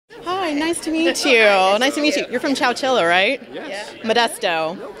Hi, nice to meet you. Nice to meet you. You're from Chowchilla, right? Yes.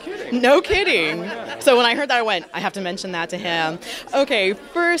 Modesto. No kidding. No kidding. So when I heard that, I went, I have to mention that to him. Okay,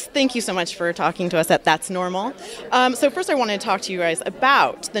 first, thank you so much for talking to us at That's Normal. So first I wanted to talk to you guys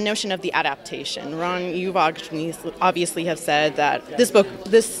about the notion of the adaptation. Ron, you've obviously have said that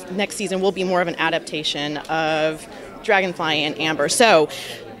this next season will be more of an adaptation of Dragonfly and Amber. So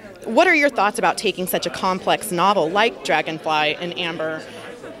what are your thoughts about taking such a complex novel like Dragonfly and Amber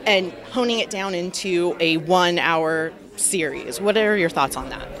and honing it down into a 1-hour series? What are your thoughts on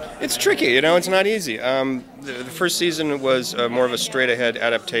that? It's tricky, it's not easy. The first season was more of a straight-ahead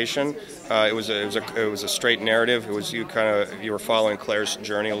adaptation. It was a straight narrative. It was you were following Claire's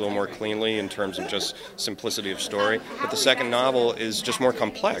journey a little more cleanly in terms of just simplicity of story. But the second novel is just more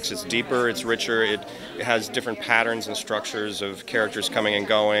complex. It's deeper. It's richer. It has different patterns and structures of characters coming and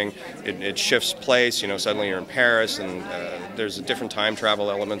going. It shifts place. Suddenly you're in Paris, and there's different time travel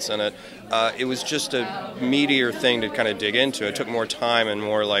elements in it. It was just a meatier thing to kind of dig into. It took more time and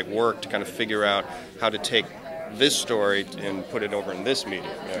more work to kind of figure out how to take this story and put it over in this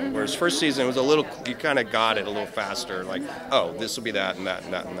medium. Whereas first season was you kind of got it a little faster, oh, this will be that and that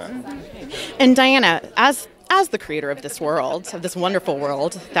and that and that. And Diana, as the creator of this world, of this wonderful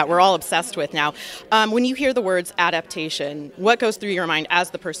world that we're all obsessed with now, when you hear the words adaptation, what goes through your mind as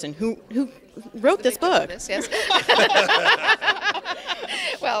the person who wrote this book? Yes.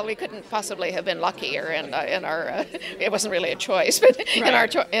 Well, we couldn't possibly have been luckier in our. It wasn't really a choice, but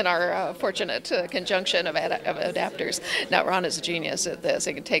right. in our fortunate conjunction of adapters. Now, Ron is a genius at this.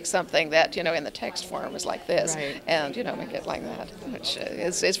 He can take something that in the text form is like this, right. and make it like that, which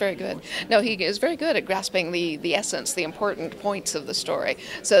is very good. No, he is very good at grasping the essence, the important points of the story,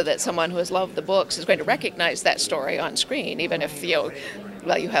 so that someone who has loved the books is going to recognize that story on screen, even if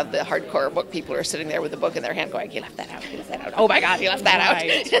well, you have the hardcore book people who are sitting there with the book in their hand going, "You left that out, you left that out. Oh my God, you left that out."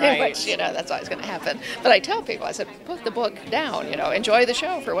 Right. Which, that's always going to happen. But I tell people, I said, put the book down, enjoy the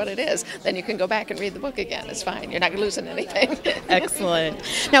show for what it is. Then you can go back and read the book again. It's fine. You're not losing anything. Excellent.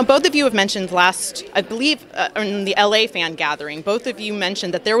 Now, both of you have mentioned I believe, in the LA fan gathering, both of you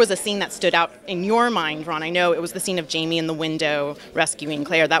mentioned that there was a scene that stood out in your mind, Ron. I know it was the scene of Jamie in the window rescuing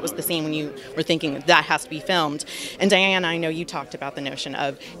Claire. That was the scene when you were thinking that has to be filmed. And Diana, I know you talked about the notion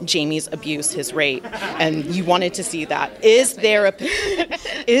of Jamie's abuse, his rape, and you wanted to see that. Is there a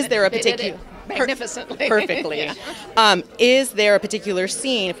particular magnificently perfectly yeah. Is there a particular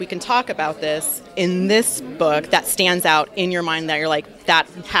scene, if we can talk about this, in this book that stands out in your mind that you're like, that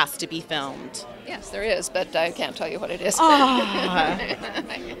has to be filmed? Yes, there is, but I can't tell you what it is.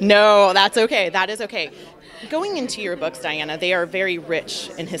 No, that's okay. That is okay. Going into your books, Diana, they are very rich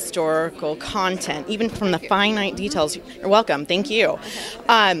in historical content, even from the finite details. You're welcome. Thank you.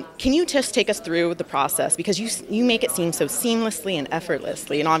 Can you just take us through the process? Because you make it seem so seamlessly and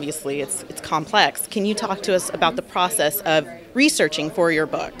effortlessly, and obviously it's complex. Can you talk to us about the process of researching for your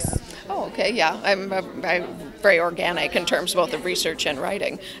books? Oh, okay, yeah. I'm very organic in terms both of research and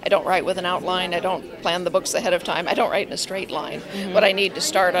writing. I don't write with an outline. I don't plan the books ahead of time. I don't write in a straight line. Mm-hmm. What I need to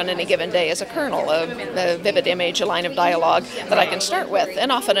start on any given day is a kernel, a vivid image, a line of dialogue that I can start with.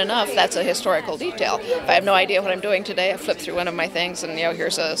 And often enough, that's a historical detail. If I have no idea what I'm doing today, I flip through one of my things and,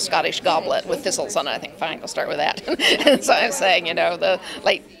 here's a Scottish goblet with thistles on it. I think, fine, I'll start with that. And so I'm saying, the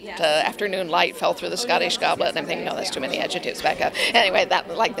late afternoon light fell through the Scottish goblet, and I'm thinking, no, that's too many adjectives, back up. Anyway,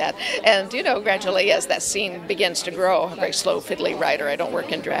 like that. And, gradually as that scene begins to grow, I'm a very slow, fiddly writer. I don't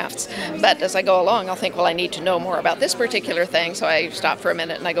work in drafts. But as I go along, I'll think, well, I need to know more about this particular thing, so I stop for a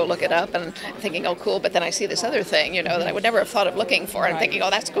minute and I go look it up, and I'm thinking, oh, cool, but then I see this other thing, that I would never have thought of looking for. I'm thinking, oh,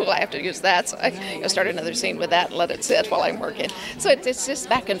 that's cool, I have to use that. So I start another scene with that and let it sit while I'm working. So it's just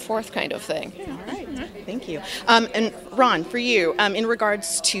back and forth kind of thing. All right. Thank you. And Ron, for you, in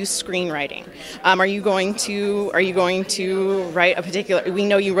regards to screenwriting, are you going to write a particular? We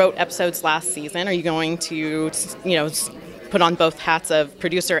know you wrote episodes last season. Are you going to, put on both hats of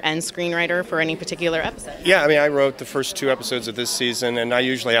producer and screenwriter for any particular episode? Yeah, I wrote the first 2 episodes of this season, and I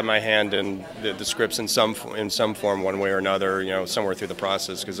usually have my hand in the scripts in some form, one way or another, somewhere through the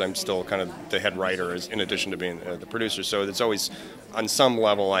process, because I'm still kind of the head writer in addition to being the producer. So it's always, on some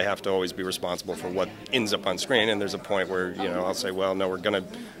level, I have to always be responsible for what ends up on screen. And there's a point where I'll say, well, no, I'm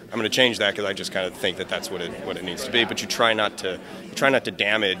going to change that because I just kind of think that that's what it needs to be. But you try not to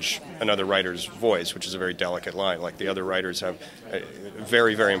damage another writer's voice, which is a very delicate line. Like, the other writers have a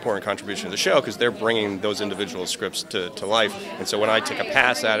very, very important contribution to the show because they're bringing those individual scripts to life. And so when I take a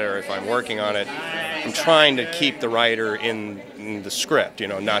pass at it, or if I'm working on it, I'm trying to keep the writer in the script,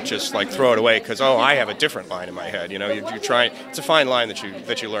 not just throw it away because, oh, I have a different line in my head. You're trying. It's a fine line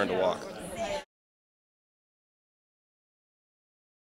that you learn to walk.